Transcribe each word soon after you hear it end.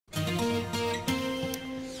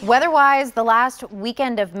Weather-wise, the last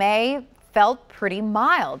weekend of May felt pretty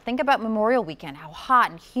mild. Think about Memorial Weekend, how hot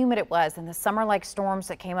and humid it was, and the summer-like storms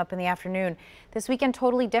that came up in the afternoon. This weekend,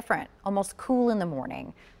 totally different, almost cool in the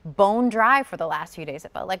morning. Bone dry for the last few days.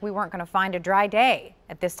 It felt like we weren't going to find a dry day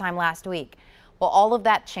at this time last week. Well, all of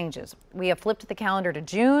that changes. We have flipped the calendar to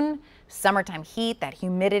June, summertime heat, that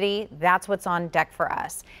humidity, that's what's on deck for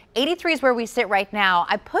us. 83 is where we sit right now.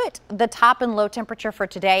 I put the top and low temperature for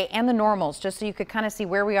today and the normals just so you could kind of see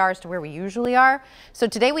where we are as to where we usually are. So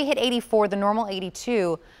today we hit 84, the normal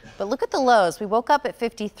 82, but look at the lows. We woke up at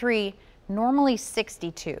 53. Normally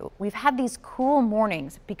 62. We've had these cool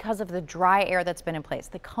mornings because of the dry air that's been in place,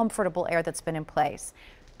 the comfortable air that's been in place.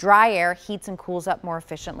 Dry air heats and cools up more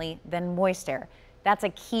efficiently than moist air. That's a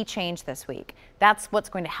key change this week. That's what's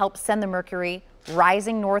going to help send the mercury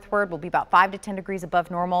rising northward. Will be about 5 to 10 degrees above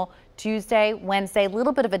normal. Tuesday, Wednesday, a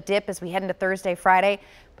little bit of a dip as we head into Thursday, Friday,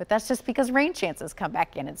 but that's just because rain chances come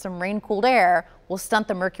back in and some rain cooled air will stunt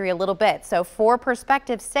the mercury a little bit. So for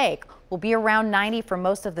perspective's sake, we'll be around 90 for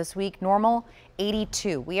most of this week. Normal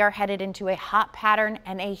 82. We are headed into a hot pattern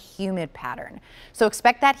and a humid pattern. So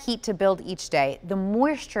expect that heat to build each day. The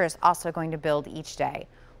moisture is also going to build each day.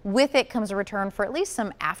 With it comes a return for at least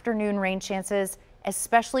some afternoon rain chances,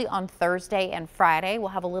 especially on Thursday and Friday. We'll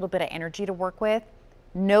have a little bit of energy to work with.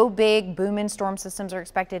 No big boom-in storm systems are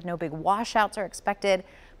expected. No big washouts are expected.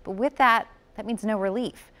 But with that, that means no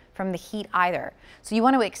relief from the heat either. So you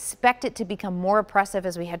want to expect it to become more oppressive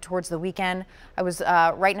as we head towards the weekend. I was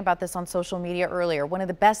writing about this on social media earlier. One of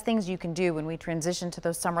the best things you can do when we transition to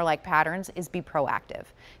those summer-like patterns is be proactive,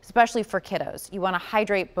 especially for kiddos. You want to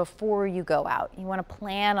hydrate before you go out. You want to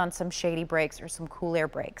plan on some shady breaks or some cool air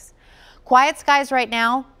breaks. Quiet skies right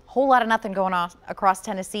now. Whole lot of nothing going on across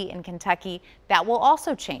Tennessee and Kentucky. That will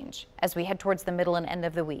also change as we head towards the middle and end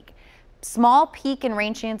of the week. Small peak in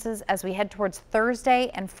rain chances as we head towards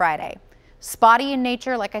Thursday and Friday. Spotty in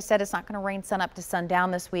nature, like I said, it's not going to rain sun up to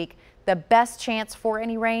sundown this week. The best chance for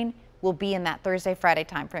any rain will be in that Thursday, Friday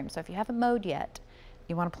time frame. So if you haven't mowed yet,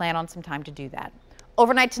 you want to plan on some time to do that.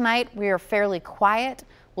 Overnight tonight, we are fairly quiet.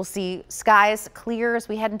 We'll see skies clear as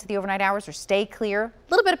we head into the overnight hours or stay clear.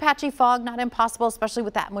 A little bit of patchy fog, not impossible, especially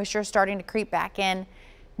with that moisture starting to creep back in.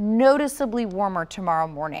 Noticeably warmer tomorrow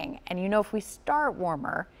morning. And you know, if we start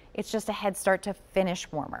warmer, it's just a head start to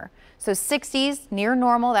finish warmer. So 60s near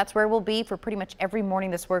normal. That's where we'll be for pretty much every morning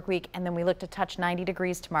this work week. And then we look to touch 90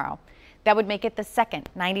 degrees tomorrow. That would make it the second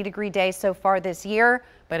 90-degree day so far this year,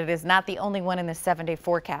 but it is not the only one in the 7-day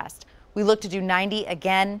forecast. We look to do 90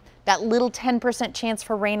 again. That little 10% chance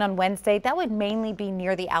for rain on Wednesday, that would mainly be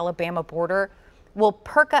near the Alabama border. We'll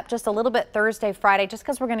perk up just a little bit Thursday, Friday, just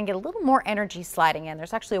because we're going to get a little more energy sliding in.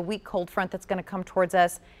 There's actually a weak cold front that's going to come towards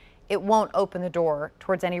us. It won't open the door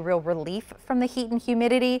towards any real relief from the heat and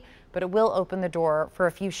humidity, but it will open the door for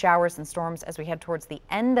a few showers and storms as we head towards the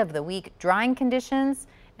end of the week. Drying conditions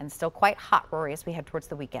and still quite hot, Rory, as we head towards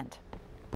the weekend.